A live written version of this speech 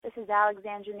is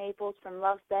Alexandra Naples from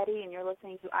Love Betty, and you're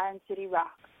listening to Iron City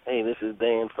Rocks. Hey, this is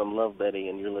Dan from Love Betty,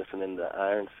 and you're listening to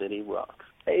Iron City Rocks.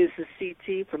 Hey, this is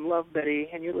CT from Love Betty,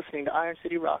 and you're listening to Iron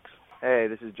City Rocks. Hey,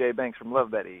 this is Jay Banks from Love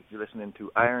Betty. You're listening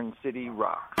to Iron City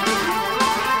Rocks.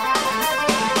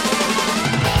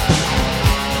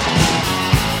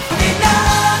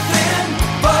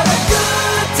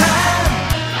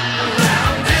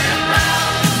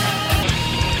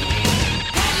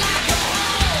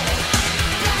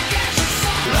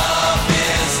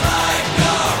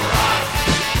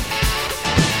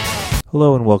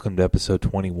 Hello and welcome to episode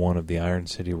 21 of the Iron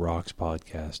City Rocks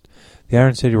podcast. The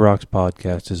Iron City Rocks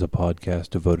podcast is a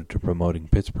podcast devoted to promoting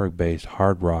Pittsburgh-based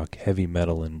hard rock, heavy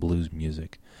metal, and blues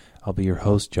music. I'll be your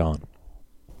host, John.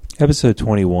 Episode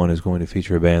 21 is going to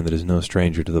feature a band that is no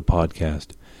stranger to the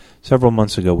podcast. Several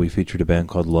months ago, we featured a band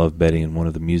called Love Betty in one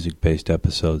of the music-based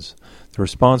episodes. The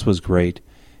response was great,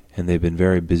 and they've been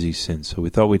very busy since, so we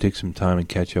thought we'd take some time and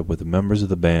catch up with the members of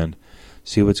the band,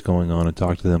 see what's going on, and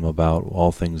talk to them about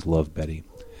all things Love Betty.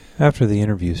 After the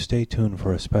interview, stay tuned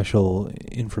for a special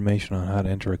information on how to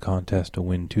enter a contest to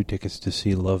win 2 tickets to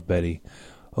see Love Betty,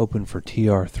 open for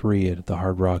TR3 at the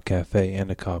Hard Rock Cafe,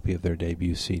 and a copy of their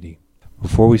debut CD.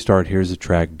 Before we start, here's the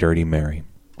track Dirty Mary.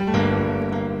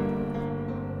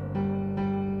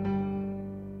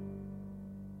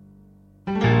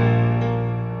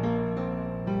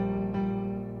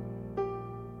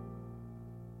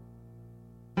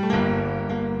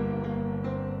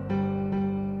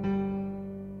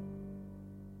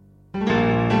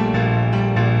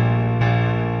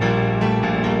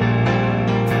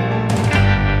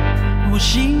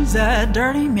 She's a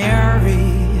Dirty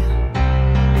Mary,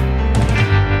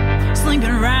 slinking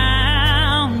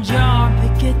around your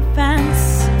picket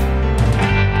fence.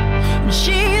 And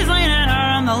she's leaning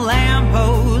on the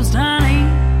lamppost, honey.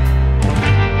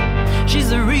 She's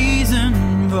the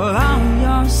reason for all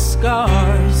your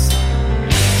scars.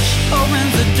 She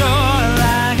opens the door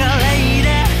like a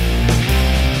lady,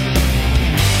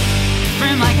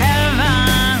 framed like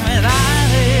heaven with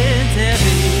eyelids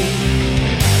heavy.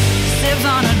 Sips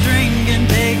on a drink and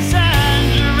takes a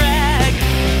drag.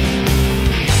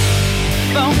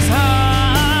 Bones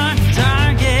hard,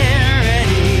 target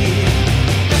ready.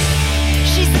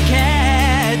 She's the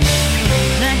catch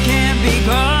that can't be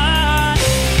caught.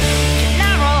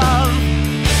 Never love,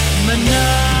 but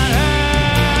not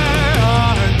her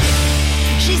heart.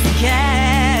 She's the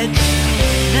catch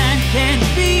that can't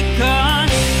be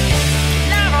caught.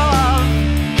 Never love,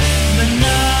 but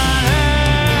not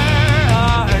her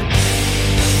heart.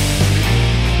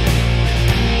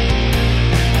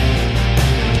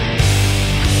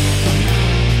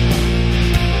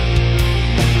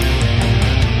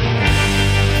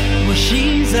 Well,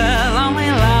 she's a lonely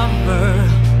lover,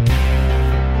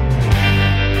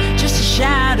 just a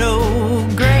shadow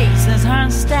graces her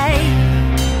state.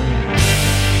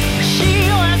 She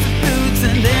wants the boots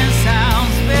in this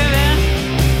house, baby,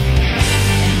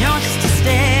 and you're just a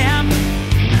stand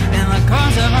in the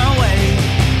course of her way.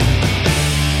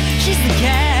 She's the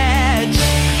catch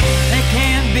that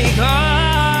can't be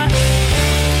caught.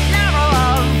 Never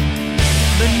love,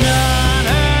 but not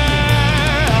her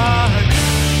heart.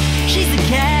 She's the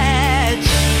catch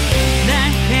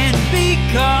that can't be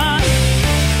caught.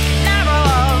 Never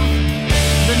love,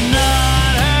 but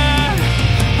not her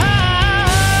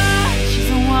heart. She's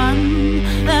the one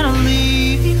that'll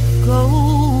leave you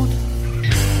cold,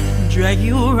 drag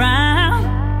you around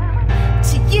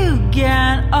till you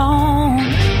get on.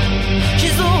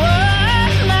 She's the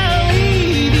one that'll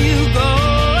leave you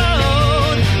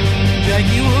cold, drag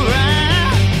you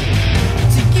around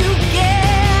till you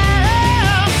get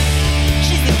on.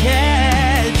 She's the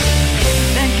catch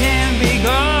that can't be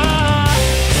caught.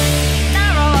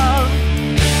 Never love,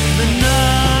 but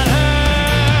not her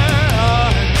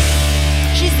heart.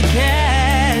 She's the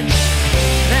catch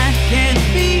that can't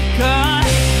be caught.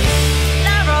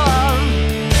 Never love,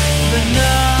 but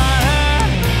not her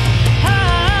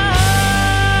heart.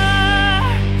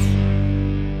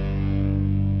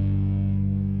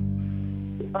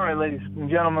 All right, ladies and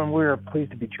gentlemen, we are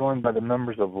pleased to be joined by the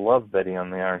members of Love Betty on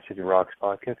the Iron City Rocks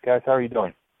podcast. Guys, how are you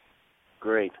doing?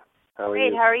 Great. How are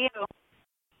Great, you? how are you?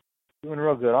 Doing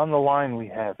real good. On the line, we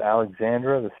have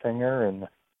Alexandra, the singer, and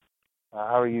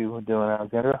how are you doing,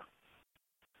 Alexandra?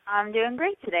 I'm doing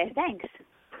great today, thanks.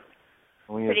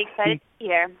 We Pretty have excited to be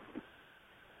here.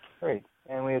 Great.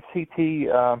 And we have CT,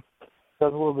 does a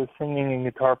little bit of singing and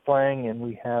guitar playing, and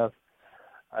we have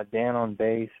Dan on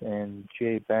bass and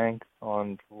Jay Banks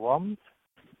on drums.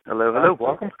 Hello, hello.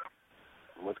 Welcome.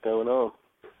 What's going on?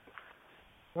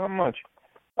 Not much.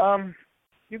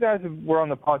 You guys were on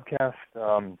the podcast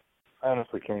I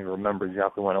honestly can't even remember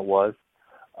exactly when it was,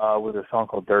 with a song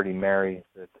called Dirty Mary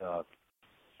that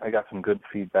I got some good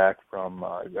feedback from.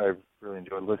 I really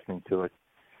enjoyed listening to it.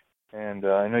 And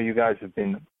I know you guys have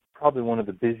been probably one of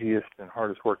the busiest and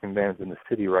hardest working bands in the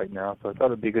city right now, so I thought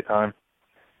it'd be a good time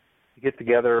to get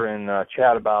together and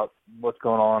chat about what's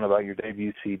going on, about your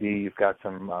debut CD. You've got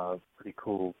some pretty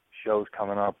cool shows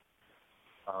coming up.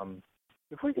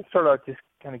 If we could start out just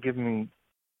kind of giving me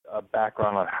a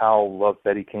background on how Love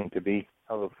Betty came to be,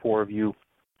 how the four of you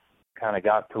kind of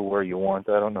got to where you want.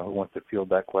 I don't know who wants to field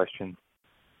that question.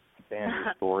 Band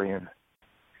historian.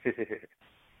 CT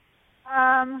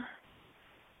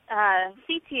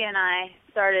and I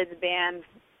started the band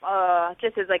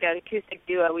just as like an acoustic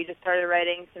duo. We just started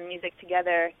writing some music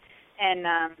together, and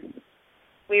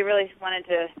we really wanted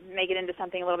to make it into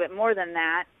something a little bit more than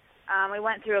that. We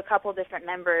went through a couple different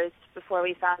members before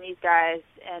we found these guys,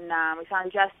 and we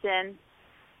found Justin,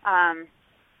 and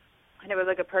it was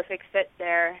like a perfect fit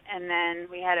there. And then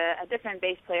we had a different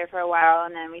bass player for a while,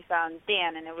 and then we found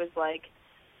Dan, and it was like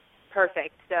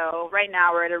perfect. So right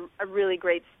now we're at a really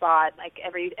great spot. Like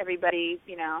everybody,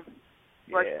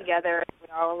 works together.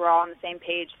 We're all on the same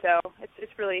page. So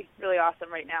it's really, really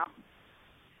awesome right now.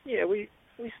 Yeah, we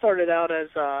started out as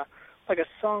like a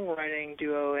songwriting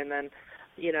duo, and then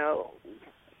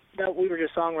that we were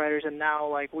just songwriters, and now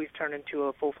like we've turned into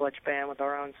a full-fledged band with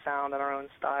our own sound and our own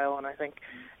style. And I think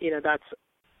that's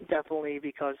definitely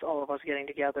because all of us getting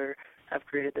together have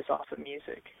created this awesome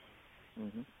music.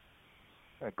 Mm-hmm.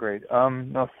 Great.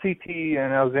 Now, CT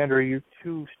and Alexander, are you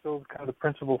two still kind of the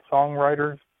principal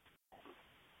songwriters?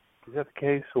 Is that the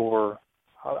case, or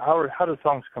how do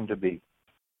songs come to be?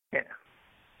 Yeah,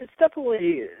 it's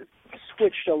definitely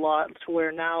switched a lot to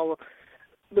where now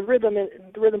the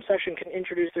rhythm section can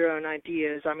introduce their own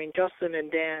ideas. I mean, Justin and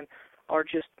Dan are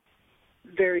just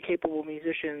very capable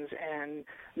musicians, and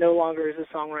no longer is the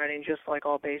songwriting just like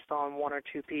all based on one or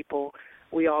two people.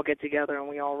 We all get together and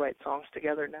we all write songs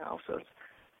together now, so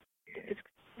it's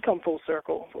come full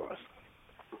circle for us.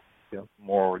 Yeah,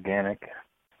 more organic.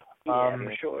 Yeah,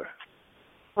 for sure.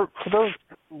 For those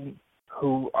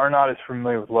who are not as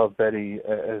familiar with Love Betty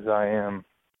as I am,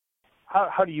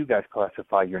 how do you guys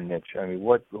classify your niche? I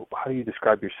mean, how do you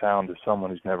describe your sound to someone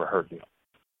who's never heard you?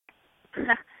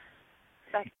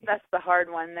 That's the hard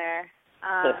one there.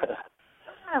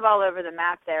 Kind of all over the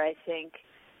map there, I think.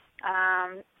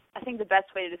 I think the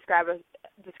best way to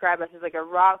describe us is like a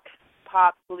rock,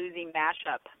 pop, bluesy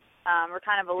mashup. We're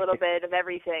kind of a little bit of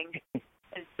everything.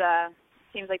 It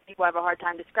seems like people have a hard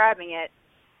time describing it,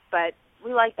 but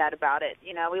we like that about it.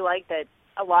 We like that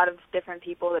a lot of different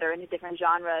people that are into different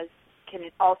genres can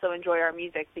also enjoy our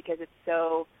music because it's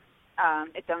so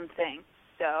its own thing.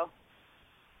 So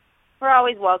we're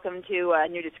always welcome to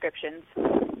new descriptions.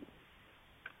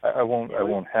 I won't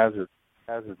hazard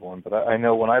one, but I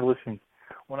know when I listened.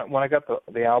 When I got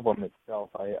the album itself,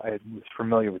 I was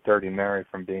familiar with Dirty Mary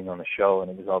from being on the show,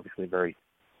 and it was obviously very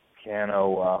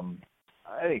piano.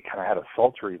 I think it kind of had a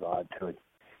sultry vibe to it.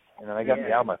 And then I got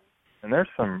the album, and there's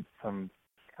some kind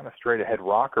of straight-ahead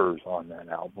rockers on that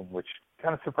album, which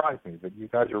kind of surprised me. But you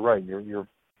guys are right. You're a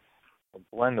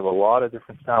blend of a lot of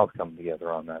different styles coming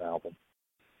together on that album.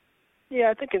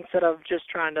 Yeah, I think instead of just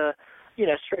trying to,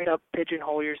 straight up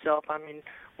pigeonhole yourself, I mean,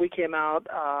 we came out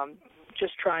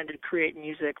just trying to create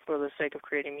music for the sake of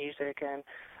creating music and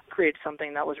create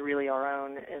something that was really our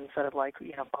own instead of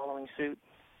following suit.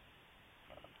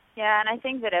 Yeah, and I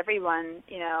think that everyone,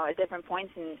 at different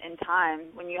points in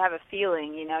time, when you have a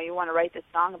feeling, you want to write this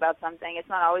song about something, it's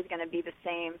not always going to be the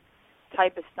same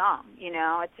type of song,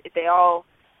 I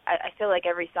feel like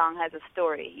every song has a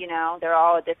story, they're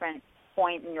all a different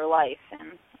point in your life,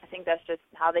 and I think that's just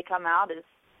how they come out is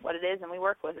what it is, and we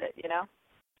work with it,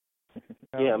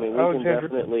 Yeah, I mean, we can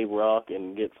definitely rock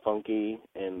and get funky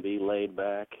and be laid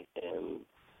back, and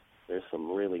there's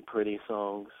some really pretty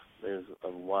songs. There's a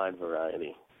wide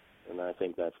variety, and I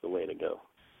think that's the way to go.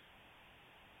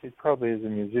 It probably, as a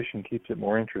musician, keeps it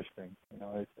more interesting.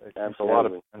 Absolutely. A lot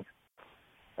of fun.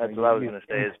 That's what I was going to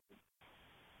say.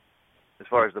 As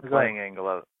far as the playing angle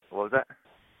of what was that?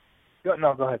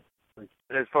 No, go ahead, please.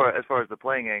 As far as the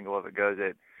playing angle of it goes,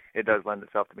 it does lend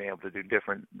itself to being able to do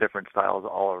different styles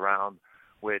all around,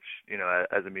 which,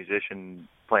 as a musician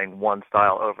playing one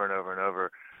style over and over and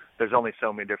over, there's only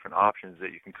so many different options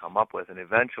that you can come up with, and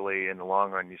eventually, in the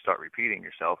long run, you start repeating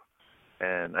yourself.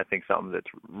 And I think something that's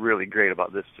really great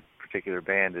about this particular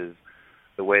band is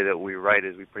the way that we write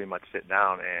is we pretty much sit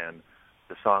down and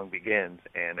the song begins,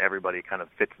 and everybody kind of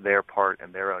fits their part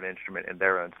and their own instrument and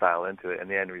their own style into it, and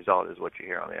the end result is what you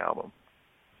hear on the album.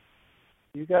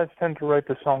 You guys tend to write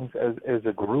the songs as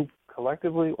a group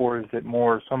collectively, or is it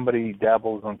more somebody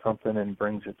dabbles on something and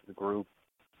brings it to the group?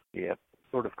 Yeah,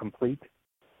 sort of complete.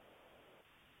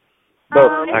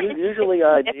 Both. Usually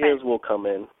ideas will come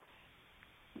in.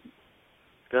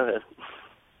 Go ahead.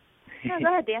 No, go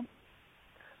ahead, Dan.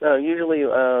 No, usually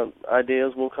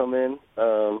ideas will come in.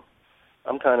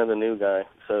 I'm kind of the new guy,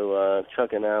 so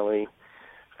Chuck and Allie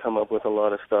come up with a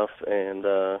lot of stuff, and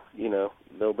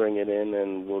they'll bring it in,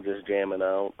 and we'll just jam it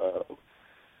out.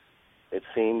 It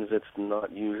seems it's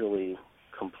not usually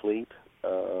complete.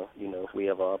 If we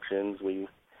have options, we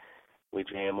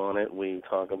jam on it, we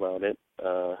talk about it.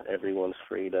 Everyone's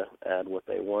free to add what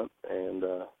they want, and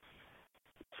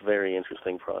it's a very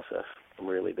interesting process. I'm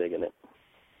really digging it.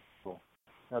 Cool.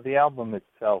 Now, the album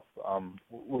itself,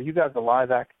 were you guys a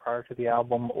live act prior to the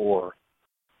album, or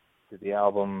did the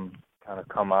album kind of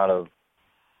come out of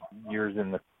years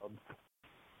in the club?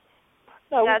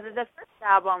 No. Yeah, the first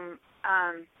album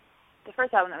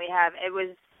that we have, it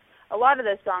was, a lot of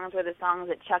those songs were the songs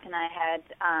that Chuck and I had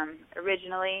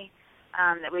originally,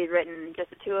 that we'd written just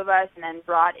the two of us and then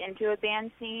brought into a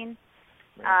band scene.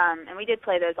 And we did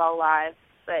play those all live.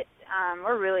 But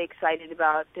we're really excited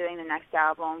about doing the next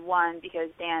album, one, because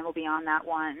Dan will be on that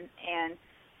one, and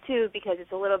two, because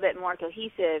it's a little bit more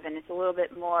cohesive and it's a little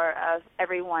bit more of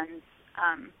everyone's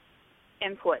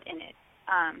input in it.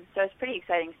 So it's pretty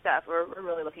exciting stuff. We're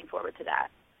really looking forward to that.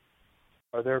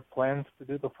 Are there plans to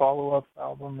do the follow-up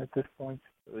album at this point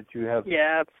that you have?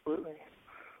 Yeah, absolutely.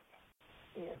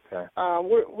 Okay.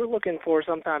 We're looking for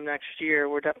sometime next year.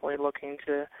 We're definitely looking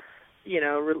to,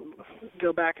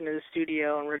 go back into the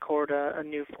studio and record a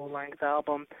new full-length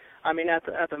album. I mean, at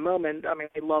the moment, I mean,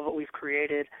 we love what we've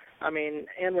created. I mean,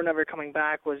 and We're Never Coming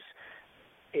Back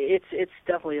it's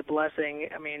definitely a blessing.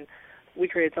 I mean, we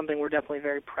created something we're definitely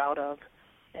very proud of.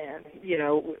 And,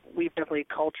 we've definitely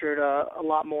cultured a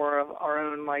lot more of our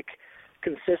own,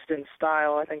 consistent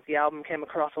style. I think the album came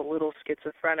across a little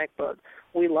schizophrenic, but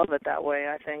we love it that way.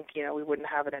 I think, we wouldn't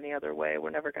have it any other way. We're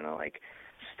never going to,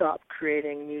 stop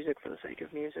creating music for the sake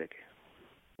of music.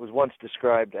 Was once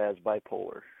described as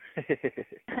bipolar.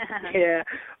 Yeah,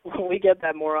 we get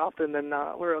that more often than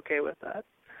not. We're okay with that.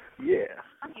 Yeah.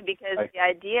 Because the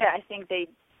idea, I think the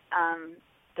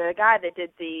guy that did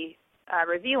the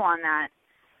review on that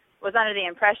was under the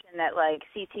impression that,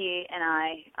 CT and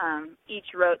I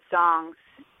each wrote songs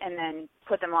and then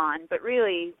put them on. But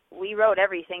really, we wrote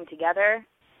everything together.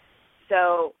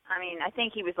 So, I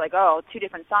think he was two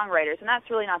different songwriters. And that's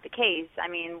really not the case.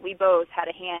 We both had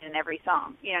a hand in every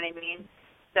song. You know what I mean?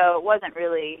 So it wasn't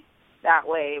really that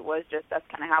way. It was just that's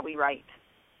kind of how we write.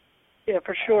 Yeah,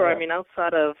 for sure.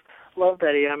 Outside of Love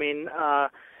Daddy,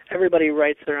 everybody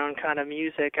writes their own kind of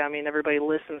music. Everybody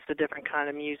listens to different kind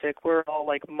of music. We're all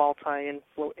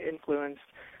multi-influenced.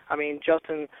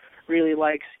 Justin really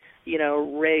likes,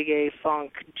 reggae,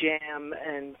 funk, jam,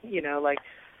 and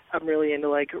I'm really into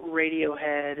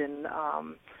Radiohead and a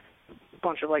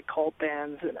bunch of cult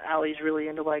bands. And Allie's really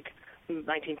into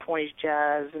 1920s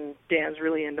jazz, and Dan's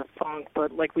really into funk.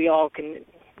 But we all can,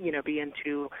 be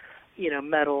into,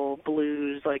 metal,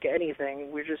 blues,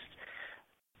 anything.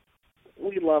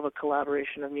 We love a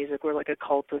collaboration of music. We're a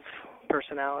cult of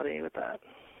personality with that.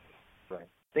 Right.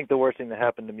 I think the worst thing that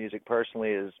happened to music personally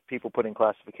is people putting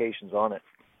classifications on it,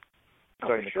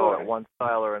 starting to call it one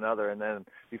style or another, and then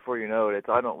before you know it,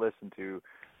 I don't listen to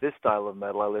this style of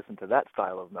metal, I listen to that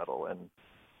style of metal. And,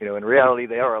 in reality,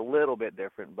 they are a little bit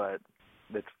different, but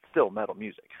it's still metal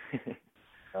music.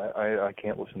 I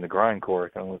can't listen to grindcore. I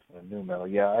can't listen to new metal.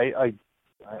 Yeah, I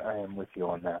am with you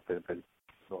on that. But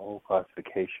the whole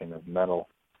classification of metal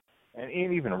and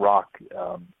even rock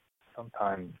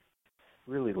sometimes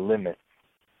really limits,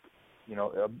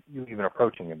 you even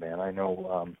approaching a band. I know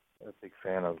I'm a big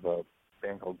fan of a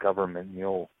band called Government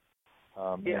Mule.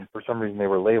 And for some reason they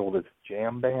were labeled as a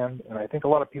jam band, and I think a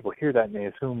lot of people hear that and they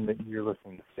assume that you're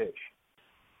listening to Fish.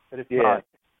 But it's not.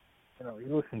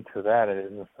 You listen to that, it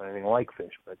isn't anything like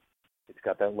Fish, but it's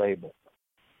got that label.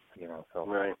 So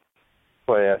right. That's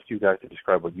why I asked you guys to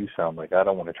describe what you sound like. I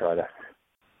don't want to try to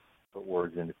put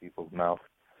words into people's mouths.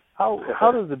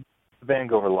 How does the band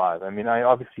go over live?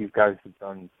 Obviously you guys have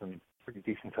done some pretty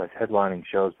decent sized headlining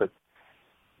shows, but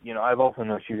I've also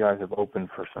noticed you guys have opened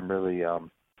for some really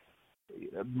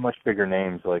much bigger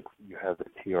names, like you have the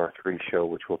TR3 show,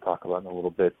 which we'll talk about in a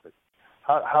little bit. But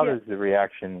how does the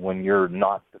reaction when you're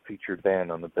not the featured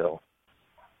band on the bill?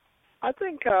 I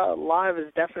think live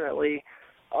is definitely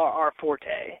our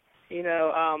forte.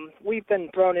 We've been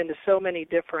thrown into so many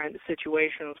different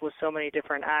situations with so many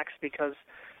different acts because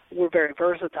we're very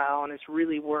versatile, and it's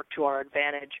really worked to our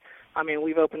advantage.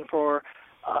 We've opened for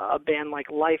a band like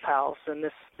Lifehouse, and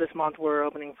this month we're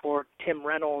opening for Tim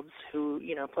Reynolds, who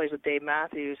plays with Dave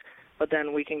Matthews. But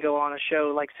then we can go on a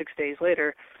show like 6 days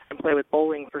later and play with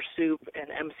Bowling for Soup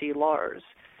and MC Lars.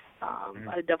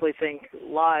 I definitely think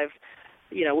live,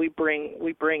 we bring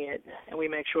it, and we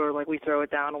make sure like we throw it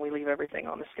down and we leave everything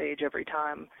on the stage every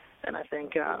time. And I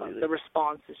think the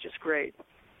response is just great.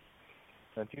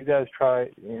 Now, do you guys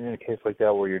try, in a case like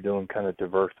that where you're doing kind of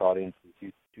diverse audiences,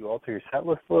 do you alter your set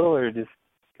list a little, or just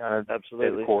kind of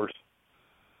absolutely of course?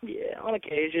 Yeah, on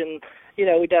occasion,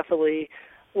 we definitely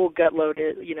will gut load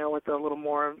it, with a little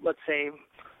more, let's say,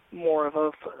 more of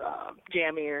a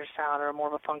jammier sound, or more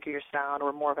of a funkier sound,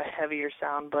 or more of a heavier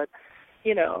sound. But,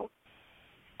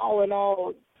 all in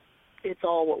all, it's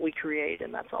all what we create,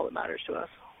 and that's all that matters to us.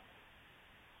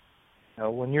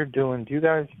 Now, when you're doing, do you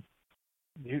guys,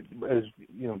 as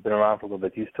been around for a little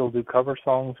bit, do you still do cover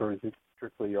songs, or is it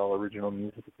strictly all original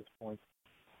music at this point,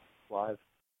 live?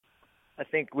 I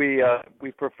think we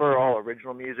prefer all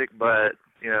original music, but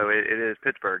it is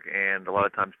Pittsburgh, and a lot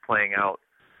of times playing out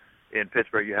in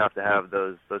Pittsburgh, you have to have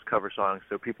those cover songs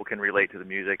so people can relate to the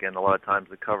music, and a lot of times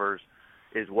the covers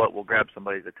is what will grab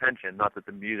somebody's attention. Not that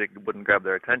the music wouldn't grab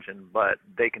their attention, but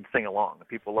they can sing along.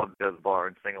 People love to go to the bar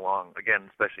and sing along, again,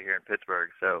 especially here in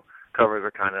Pittsburgh. So covers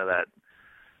are kind of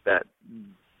that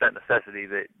necessity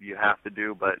that you have to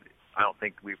do, but I don't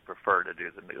think we prefer to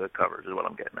do the covers is what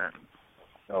I'm getting at.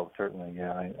 Oh, certainly,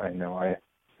 yeah. I know. I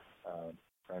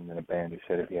friend in a band who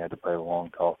said if he had to play Long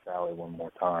Tall Sally one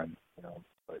more time,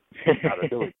 but not to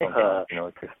do it.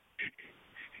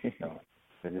 It's just,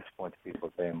 it disappoints people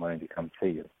paying money to come see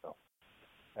you. So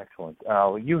excellent.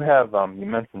 You have you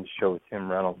mentioned the show with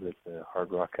Tim Reynolds at the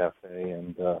Hard Rock Cafe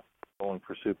and Bowling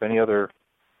for Soup. Any other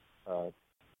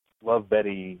Love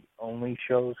Betty only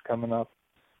shows coming up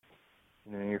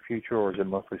in the near future, or is it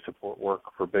mostly support work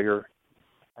for bigger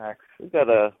acts? We've got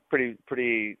a pretty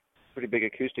big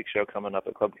acoustic show coming up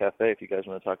at Club Cafe, if you guys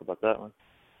want to talk about that one.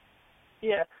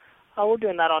 Yeah, we're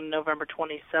doing that on November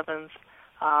 27th.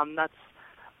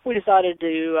 We decided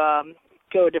to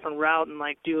go a different route and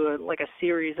do a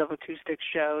series of acoustic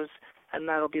shows, and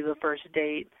that'll be the first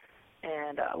date.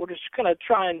 And we're just gonna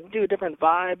try and do a different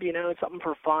vibe, it's something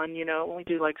for fun. When we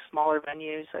do smaller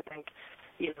venues, I think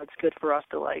it's good for us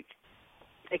to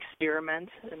experiment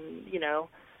and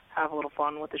have a little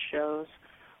fun with the shows.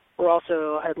 We're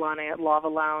also headlining at Lava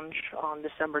Lounge on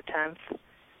December 10th,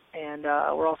 and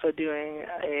we're also doing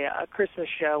a Christmas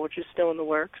show, which is still in the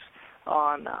works,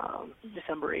 on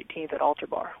December 18th at Altar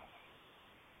Bar.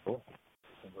 Cool.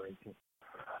 December 18th.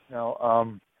 Now,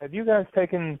 have you guys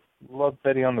taken Love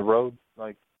Betty on the road,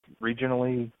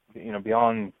 regionally,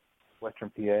 beyond Western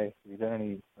PA? Have you done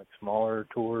any smaller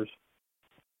tours?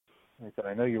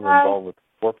 I know you were involved with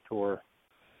Warped Tour.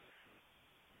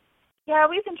 Yeah,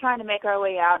 we've been trying to make our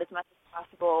way out as much as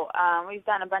possible. We've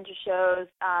done a bunch of shows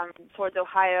towards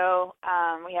Ohio.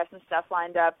 We have some stuff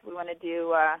lined up. We want to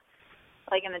do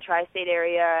in the tri-state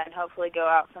area and hopefully go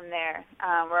out from there.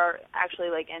 We're actually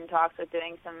in talks with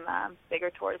doing some bigger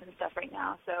tours and stuff right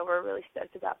now, so we're really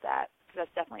stoked about that, because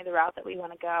that's definitely the route that we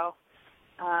want to go.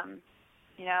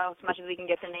 As much as we can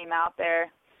get the name out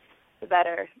there, the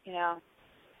better, Yeah,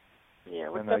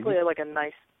 we're definitely a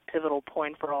nice pivotal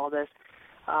point for all this.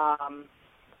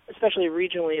 Especially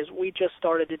regionally, as we just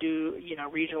started to do,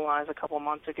 regionalize a couple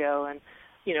months ago, and,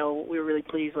 we were really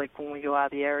pleased, when we go out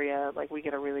of the area, we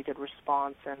get a really good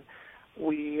response, and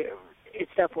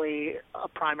it's definitely a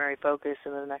primary focus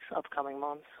in the next upcoming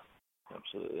months.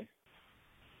 Absolutely.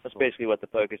 That's basically what the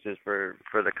focus is for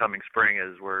the coming spring,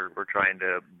 is we're trying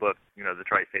to book, the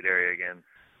tri-state area again,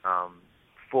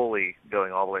 fully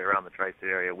going all the way around the tri-state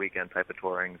area, weekend type of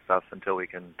touring stuff, until we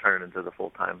can turn it into the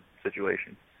full-time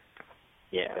situation.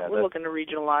 Yeah, we're looking to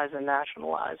regionalize and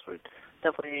nationalize.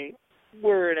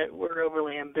 We're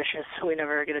overly ambitious, so we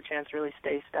never get a chance to really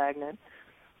stay stagnant.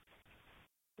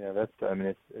 Yeah,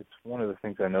 it's one of the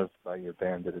things I noticed about your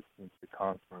band, that it seems to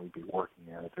constantly be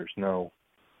working at it. There's no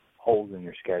holes in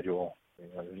your schedule.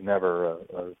 There's never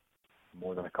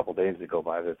more than a couple days that go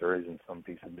by that there isn't some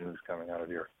piece of news coming out of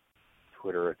your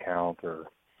Twitter account or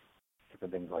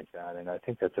different things like that. And I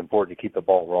think that's important to keep the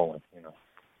ball rolling,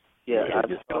 Yeah, I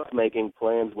just stopped making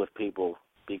plans with people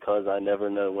because I never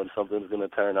know when something's going to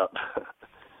turn up.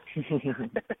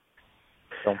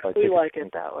 We like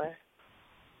it that way.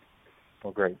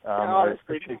 Well, great. I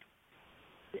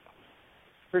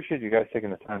appreciate you guys taking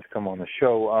the time to come on the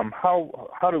show.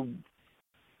 How do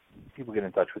people get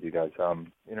in touch with you guys?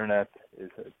 Internet, is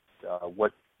it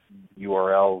what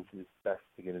URL is best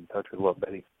to get in touch with Love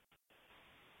Betty?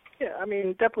 Yeah,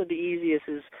 definitely the easiest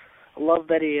is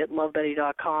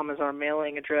lovebetty@lovebetty.com is our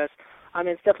mailing address. I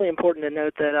mean, it's definitely important to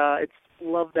note that it's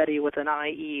Love Betty with an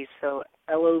IE, so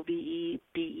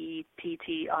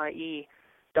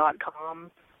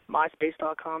LOVEBETTIE.com,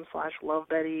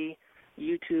 MySpace.com/LoveBetty,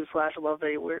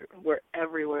 YouTube/LoveBetty. We're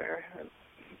everywhere.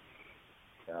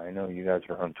 Yeah, I know you guys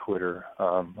are on Twitter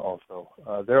also.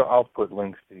 There, I'll put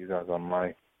links to you guys on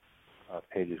my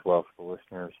page as well for the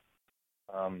listeners.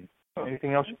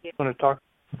 Anything else you want to talk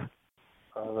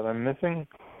that I'm missing?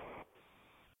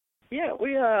 Yeah,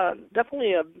 we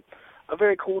definitely a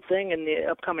very cool thing in the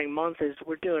upcoming month is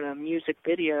we're doing a music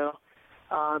video.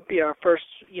 Be our first,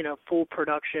 full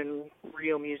production,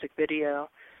 real music video.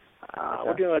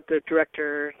 We're doing it with the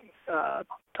director,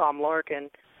 Tom Larkin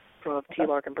from T.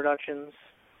 Larkin Productions.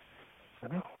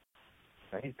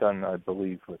 He's done, I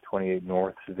believe, a 28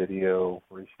 North's video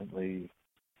recently.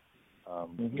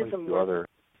 Some other.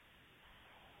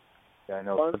 Yeah, I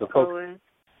know. For the folks.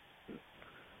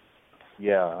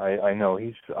 Yeah, I know.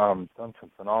 He's done some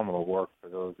phenomenal work for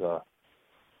those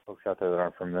folks out there that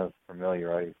aren't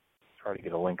familiar. I try to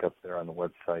get a link up there on the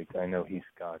website. I know he's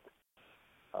got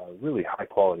really high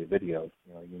quality videos.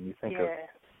 When you think of,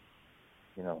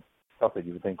 stuff that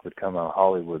you would think would come out of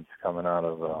Hollywood's coming out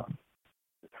of the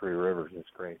Three Rivers. It's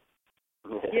great.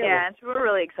 Yeah, we're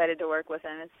really excited to work with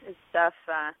him. His stuff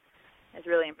is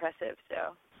really impressive,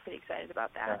 so pretty excited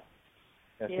about that.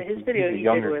 Yeah, his video he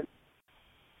did with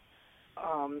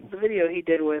the video he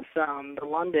did with the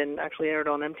London actually aired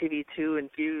on MTV2 and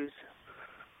Fuse.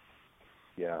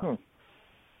 Yeah,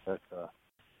 that's the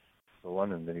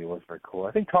London video was very cool.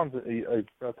 I think Tom's a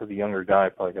relatively younger guy,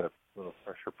 probably got a little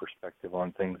fresher perspective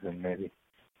on things, and maybe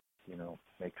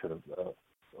makes it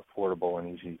affordable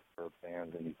and easy for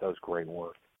bands, and he does great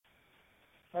work.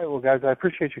 All right, well, guys, I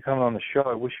appreciate you coming on the show.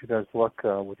 I wish you guys luck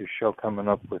with your show coming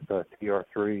up with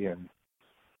TR3 and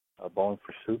Bowling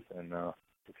for Soup, and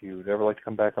if you'd ever like to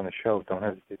come back on the show, don't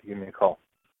hesitate to give me a call.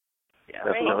 Yeah,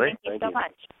 definitely. Thank you so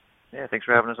much. Yeah, thanks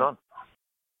for having us on.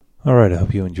 All right, I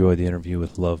hope you enjoyed the interview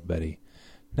with Love Betty.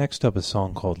 Next up, a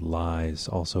song called Lies,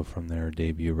 also from their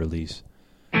debut release.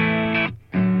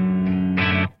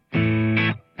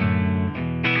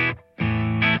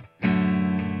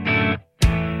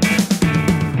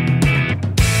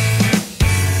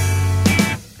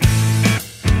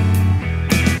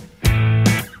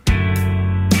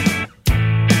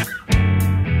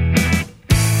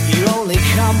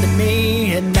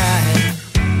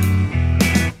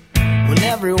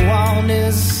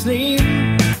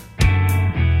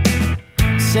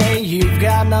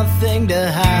 Nothing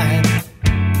to hide.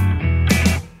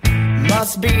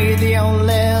 Must be the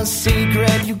only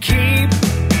secret you keep.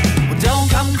 Well, don't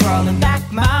come crawling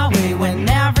back my way when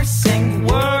every single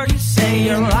word you say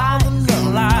you're lying,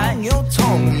 lying, you're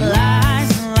told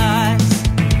lies, lies.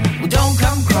 Well, don't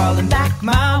come crawling back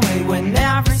my way when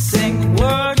every single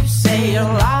word you say you're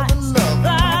lying,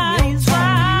 lies, lies.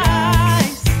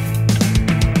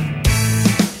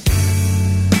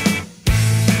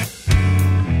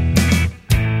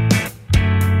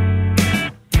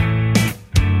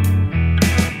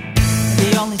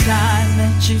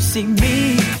 You see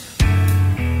me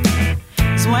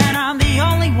is when I'm the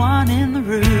only one in the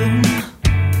room,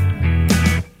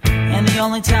 and the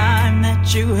only time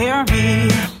that you hear me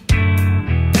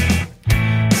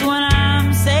is when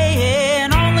I'm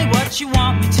saying only what you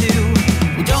want me to.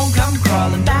 Well, don't come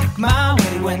crawling back my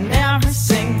way when every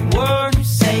single word you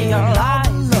say are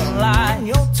lying, lying,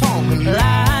 you're told me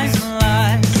lies,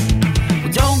 lies.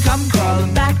 Well, don't come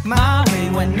crawling back my way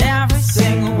when every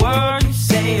single word you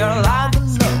say are lying.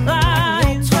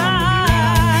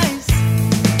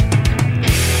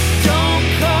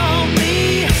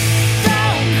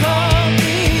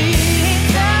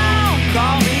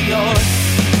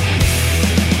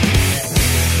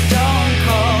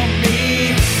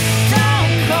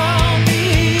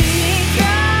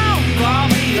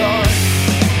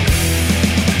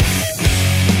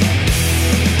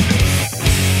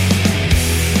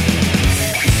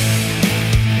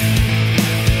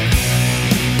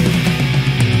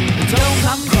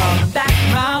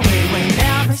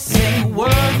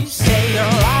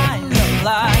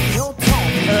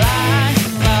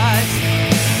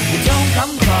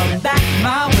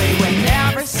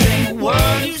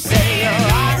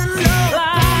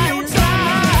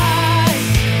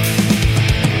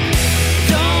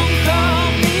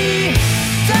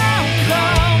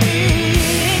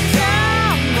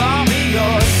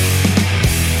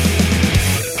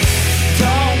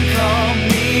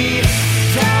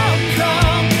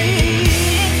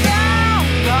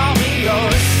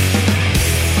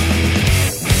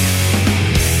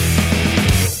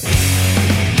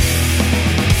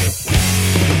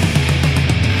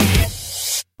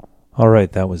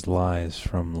 Alright, that was Lies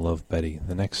from Love Betty.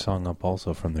 The next song up,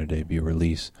 also from their debut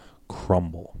release,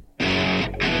 Crumble.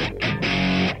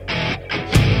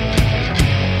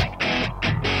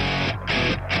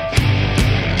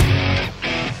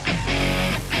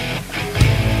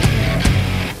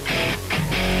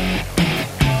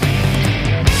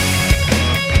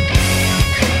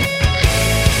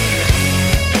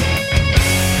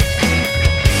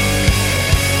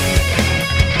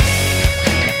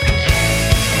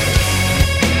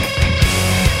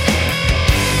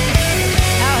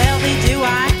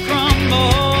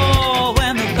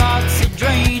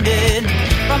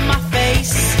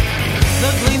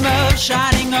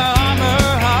 Shining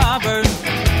armor harbor,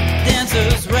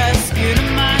 dancers rescued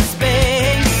in my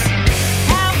space.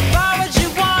 How far would you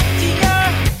walk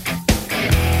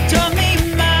to meet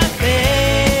my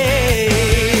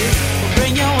face? We'll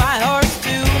bring your white horse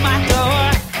to my door,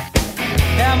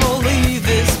 and we'll leave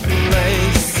this place.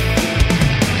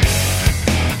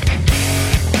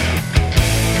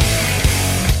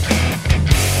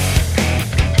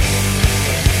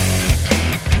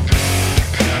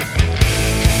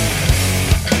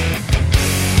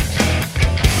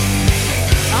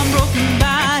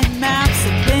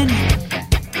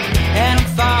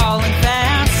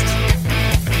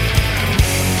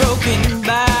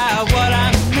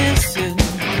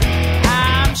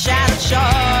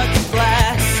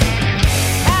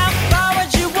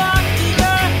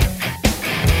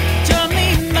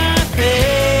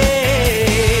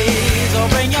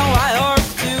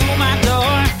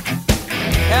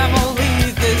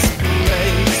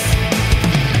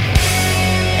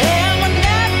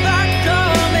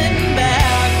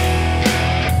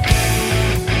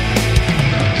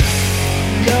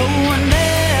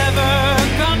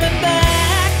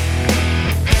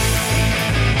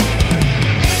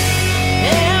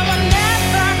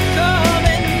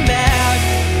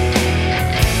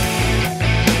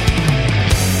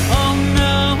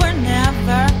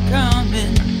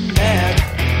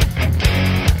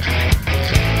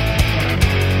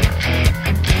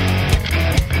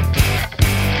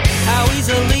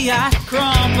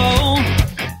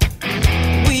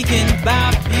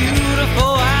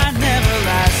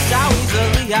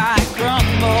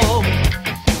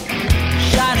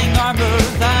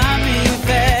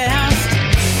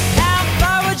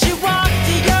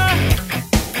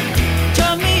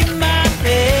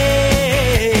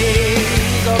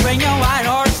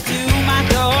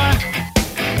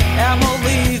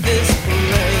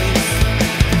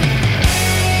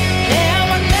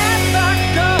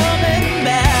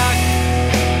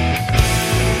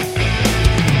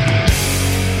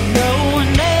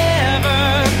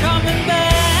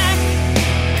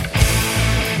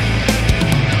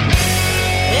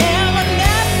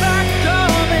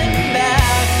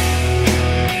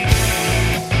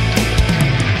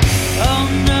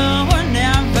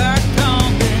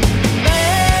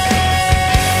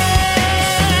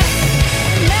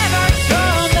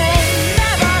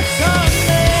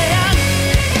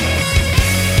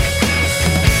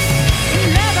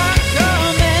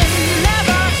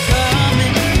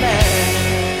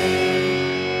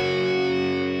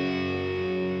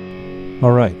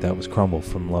 Alright, that was Crumble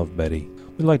from Love Betty.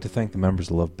 We'd like to thank the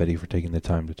members of Love Betty for taking the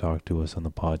time to talk to us on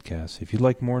the podcast. If you'd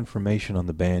like more information on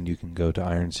the band, you can go to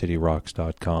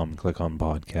IronCityRocks.com and click on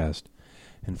podcast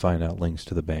and find out links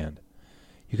to the band.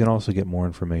 You can also get more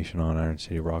information on Iron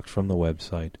City Rocks from the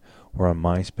website or on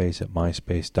MySpace at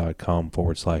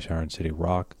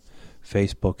myspace.com/IronCityRock,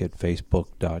 Facebook at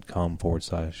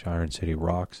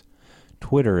facebook.com/IronCityRocks,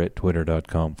 Twitter at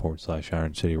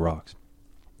twitter.com/IronCityRocks.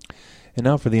 And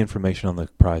now for the information on the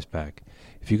prize pack.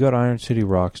 If you go to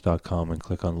IronCityRocks.com and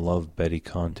click on Love Betty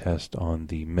Contest on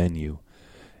the menu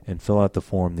and fill out the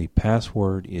form, the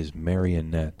password is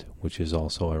Marionette, which is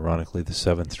also, ironically, the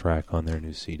 7th track on their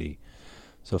new CD.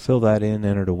 So fill that in,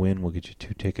 enter to win. We'll get you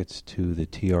 2 tickets to the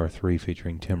TR3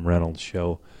 featuring Tim Reynolds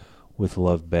show with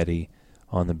Love Betty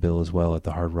on the bill as well at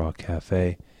the Hard Rock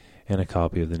Cafe, and a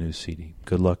copy of the new CD.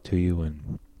 Good luck to you,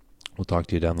 and we'll talk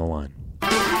to you down the line.